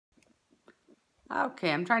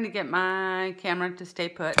Okay, I'm trying to get my camera to stay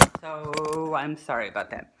put, so I'm sorry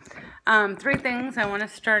about that. 3 things I want to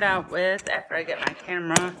start out with after I get my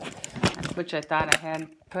camera, which I thought I had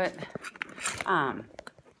put,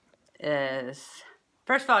 is,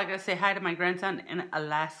 first of all, I gotta say hi to my grandson in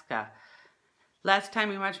Alaska. Last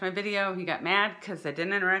time he watched my video, he got mad because I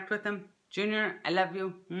didn't interact with him. Junior, I love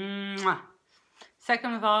you. Mwah.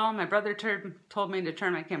 Second of all, my brother told me to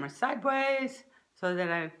turn my camera sideways so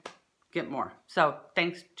that I get more. So,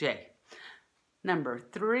 thanks, Jay. Number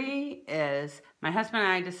 3 is my husband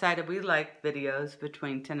and I decided we like videos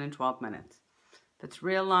between 10 and 12 minutes. If it's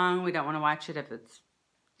real long, we don't want to watch it. If it's,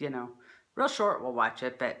 real short, we'll watch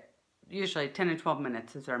it. But usually 10 and 12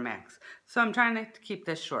 minutes is our max. So I'm trying to keep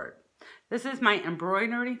this short. This is my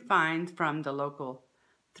embroidery finds from the local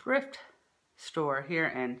thrift store here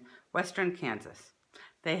in Western Kansas.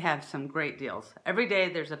 They have some great deals. Every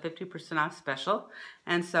day there's a 50% off special.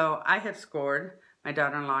 And so I have scored. My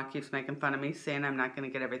daughter-in-law keeps making fun of me, saying I'm not going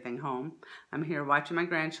to get everything home. I'm here watching my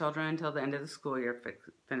grandchildren until the end of the school year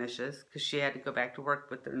finishes because she had to go back to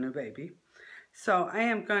work with their new baby. So I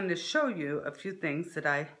am going to show you a few things that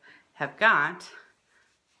I have got.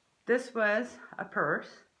 This was a purse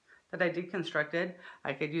that I deconstructed.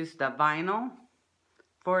 I could use the vinyl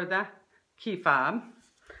for the key fob.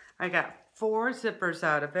 I got 4 zippers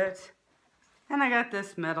out of it, and I got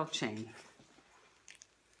this metal chain.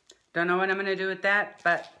 Don't know what I'm going to do with that,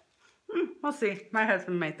 but we'll see. My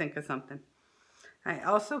husband may think of something. I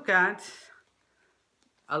also got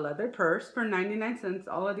a leather purse for 99 cents.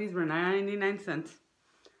 All of these were 99 cents.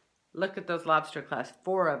 Look at those lobster clasps,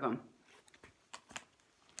 4 of them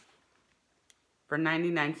for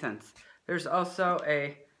 99 cents. There's also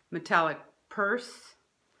a metallic purse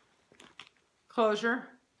closure,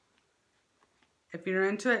 if you're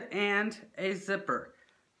into it, and a zipper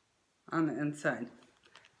on the inside.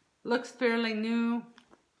 Looks fairly new.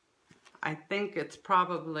 I think it's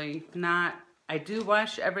probably not. I do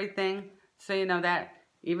wash everything, so you know that.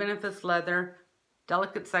 Even if it's leather,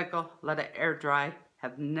 delicate cycle, let it air dry.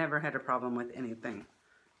 Have never had a problem with anything.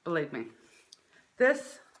 Believe me.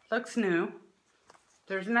 This looks new.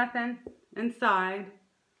 There's nothing inside.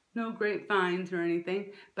 No great finds or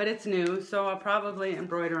anything, but it's new, so I'll probably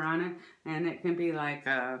embroider on it, and it can be like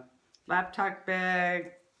a laptop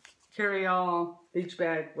bag, carry-all, beach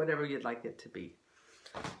bag, whatever you'd like it to be.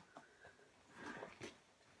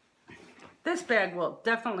 This bag will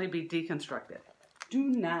definitely be deconstructed. Do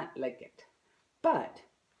not like it, but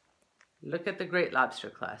look at the great lobster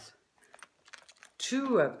class.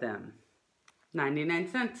 2 of them, 99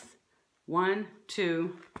 cents. 1,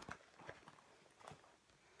 2,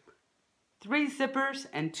 3 zippers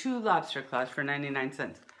and 2 lobster claws for 99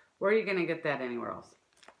 cents. Where are you going to get that anywhere else?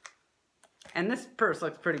 And this purse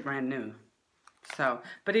looks pretty brand new. So,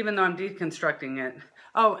 but even though I'm deconstructing it,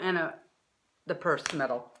 oh, and the purse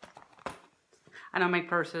metal. I don't make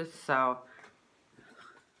purses, so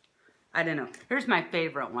I don't know. Here's my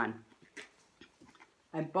favorite one.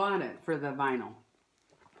 I bought it for the vinyl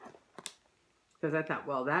because I thought,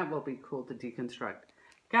 well, that will be cool to deconstruct.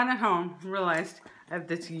 Got it home, realized I have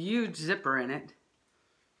this huge zipper in it.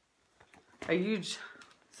 A huge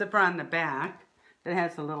zipper on the back that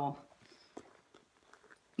has a little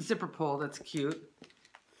zipper pull that's cute.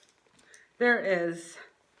 There is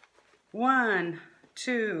 1,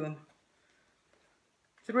 2,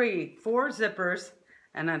 3, 4 zippers,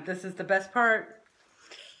 and this is the best part.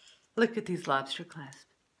 Look at these lobster clasps.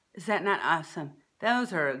 Is that not awesome?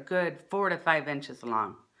 Those are a good 4 to 5 inches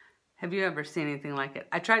long. Have you ever seen anything like it?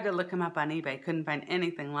 I tried to look them up on eBay. Couldn't find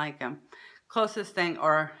anything like them. Closest thing,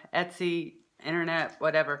 or Etsy, internet,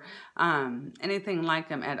 whatever. Anything like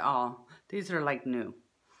them at all. These are like new.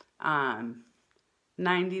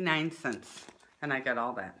 99 cents. And I got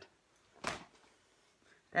all that.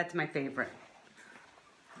 That's my favorite.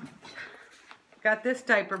 Got this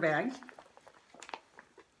diaper bag.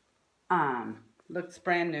 Looks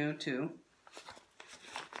brand new too.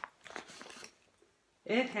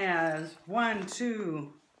 It has 1,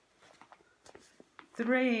 2,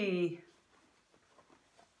 3,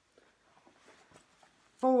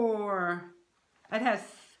 4. It has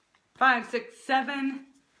 5, 6, 7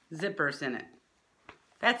 zippers in it.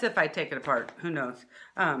 That's if I take it apart. Who knows?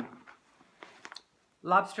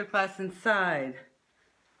 Lobster clasp inside.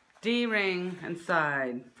 D-ring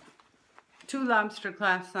inside. 2 lobster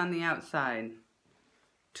clasps on the outside.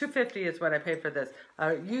 $2.50 is what I paid for this.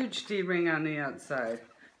 A huge D-ring on the outside.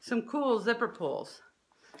 Some cool zipper pulls.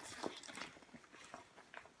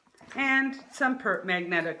 And some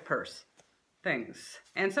magnetic purse things.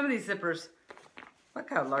 And some of these zippers, look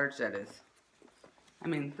how large that is. I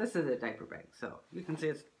mean, this is a diaper bag, so you can see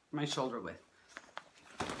it's my shoulder width.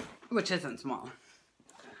 which isn't small.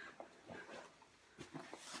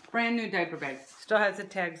 Brand new diaper bag. Still has the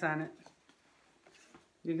tags on it.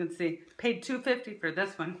 You can see, paid $2.50 for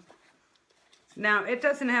this one. Now, it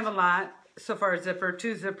doesn't have a lot so far as zipper,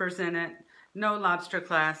 2 zippers in it, no lobster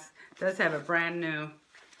clasp. It does have a brand new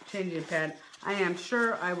changing pad. I am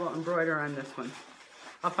sure I will embroider on this one.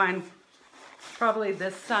 I'll find probably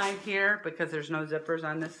this side here because there's no zippers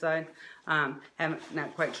on this side.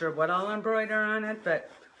 Not quite sure what I'll embroider on it,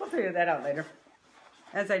 but we'll figure that out later,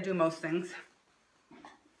 as I do most things.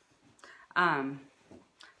 Got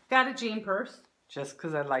a jean purse, just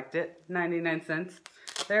because I liked it, 99 cents.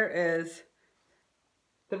 There is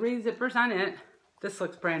 3 zippers on it. This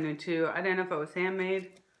looks brand new too. I don't know if it was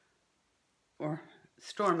handmade or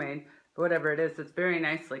store made, but whatever it is, it's very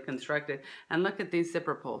nicely constructed. And look at these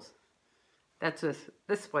zipper pulls. This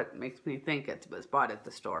is what makes me think it was bought at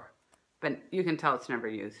the store. But you can tell it's never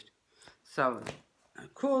used. So,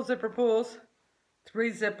 cool zipper pulls,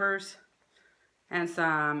 3 zippers, and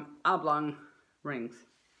some oblong rings.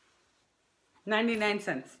 99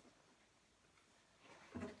 cents.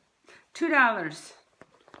 $2.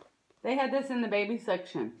 They had this in the baby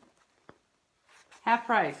section. Half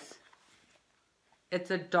price.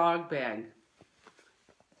 It's a dog bag.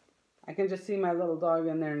 I can just see my little dog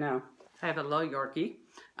in there now. I have a little Yorkie.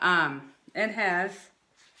 It has,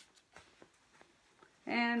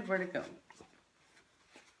 and where'd it go?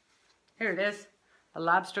 Here it is. A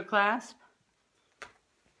lobster clasp.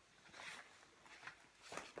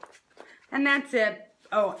 And that's it.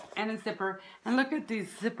 Oh, and a zipper. And look at these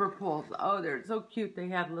zipper pulls. Oh, they're so cute. They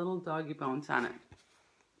have little doggy bones on it.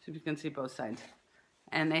 So you can see both sides.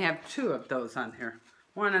 And they have 2 of those on here.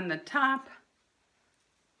 One on the top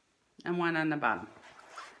and one on the bottom.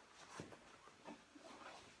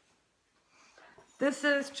 This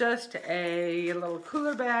is just a little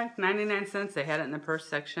cooler bag, 99 cents. They had it in the purse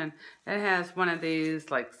section. It has one of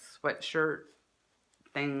these like sweatshirt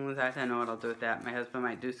things. I don't know what I'll do with that. My husband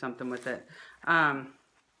might do something with it.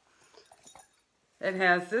 It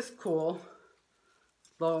has this cool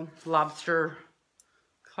little lobster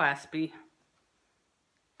claspy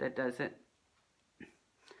that does it.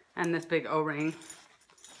 And this big O-ring,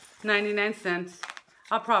 99 cents.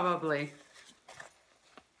 I'll probably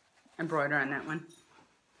embroider on that one.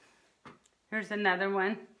 Here's another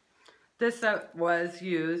one. This was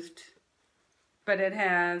used, but it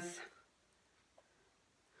has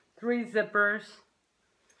 3 zippers,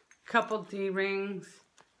 couple D-rings,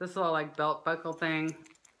 this little like belt buckle thing.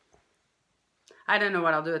 I don't know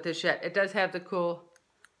what I'll do with this yet. It does have the cool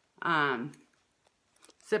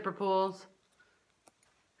zipper pulls,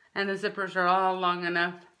 and the zippers are all long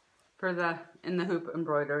enough for in the hoop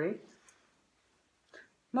embroidery.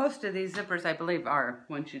 Most of these zippers, I believe, are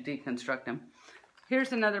once you deconstruct them.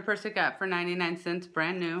 Here's another purse I got for 99 cents,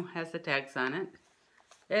 brand new, has the tags on it.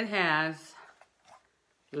 It has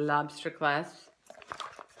lobster clasps,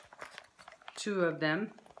 2 of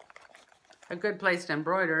them. A good place to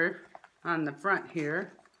embroider on the front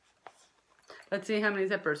here. Let's see how many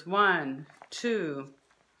zippers. 1, 2,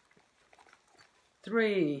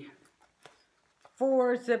 3,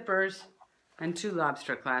 4 zippers, and 2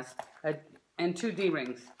 lobster clasps, and 2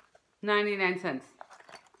 D-rings. 99 cents.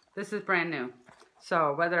 This is brand new.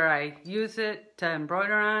 So whether I use it to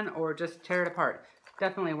embroider on or just tear it apart,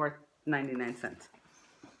 definitely worth 99 cents.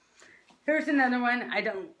 Here's another one. I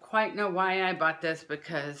don't quite know why I bought this,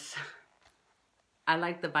 because I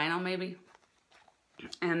like the vinyl maybe.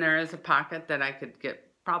 And there is a pocket that I could get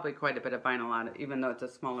probably quite a bit of vinyl on it, even though it's a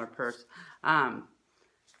smaller purse.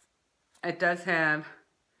 It does have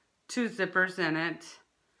 2 zippers in it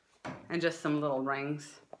and just some little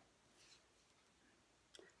rings.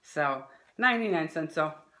 So 99 cents,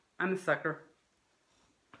 so I'm a sucker.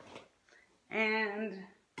 And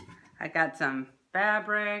I got some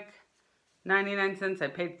fabric, 99 cents. I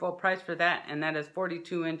paid full price for that, and that is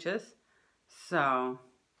 42 inches. So,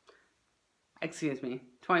 excuse me,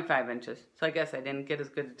 25 inches. So I guess I didn't get as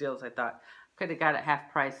good a deal as I thought. Could have got it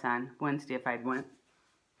half price on Wednesday if I'd went.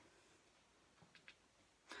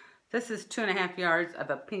 This is 2.5 yards of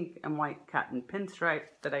a pink and white cotton pinstripe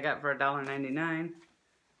that I got for $1.99.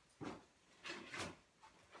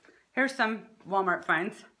 Here's some Walmart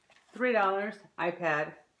finds. $3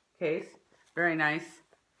 iPad case. Very nice.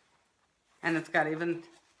 And it's got even...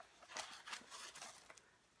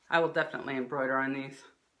 I will definitely embroider on these.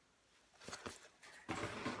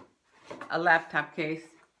 A laptop case.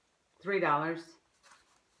 $3.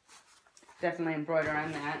 Definitely embroider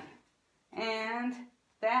on that. And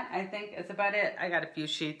that, I think, is about it. I got a few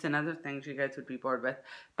sheets and other things you guys would be bored with.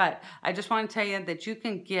 But I just want to tell you that you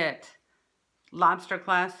can get lobster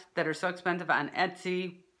clasps that are so expensive on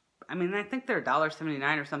Etsy. I mean, I think they're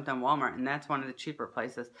 $1.79 or something at Walmart, and that's one of the cheaper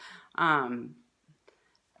places.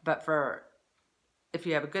 But if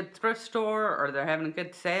you have a good thrift store or they're having a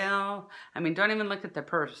good sale, I mean, don't even look at the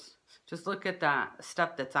purse. Just look at the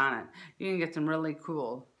stuff that's on it. You can get some really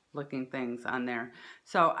cool looking things on there.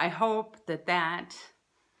 So I hope that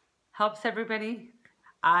helps everybody.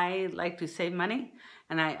 I like to save money,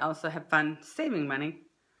 and I also have fun saving money.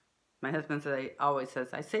 My husband always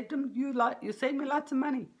says, I saved you saved me lots of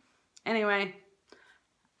money. Anyway,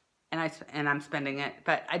 and I'm spending it.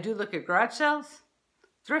 But I do look at garage sales,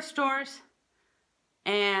 thrift stores,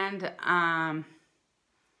 and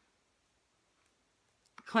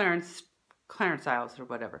clearance aisles or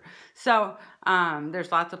whatever. So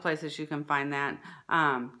there's lots of places you can find that.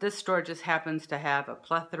 This store just happens to have a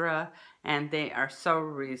plethora, and they are so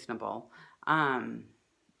reasonable.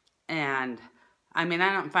 And I mean,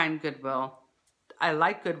 I don't find Goodwill. I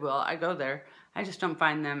like Goodwill. I go there. I just don't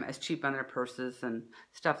find them as cheap on their purses and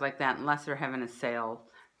stuff like that unless they're having a sale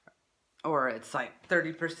or it's like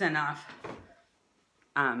 30% off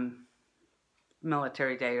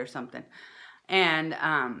military day or something. And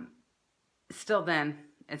still then,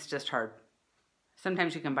 it's just hard.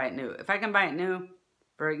 Sometimes you can buy it new. If I can buy it new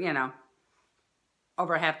for, you know,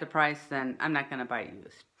 over half the price, then I'm not going to buy it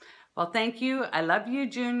used. Well, thank you. I love you,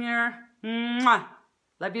 Junior. Mwah.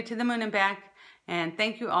 Love you to the moon and back. And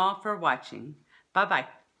thank you all for watching. Bye-bye.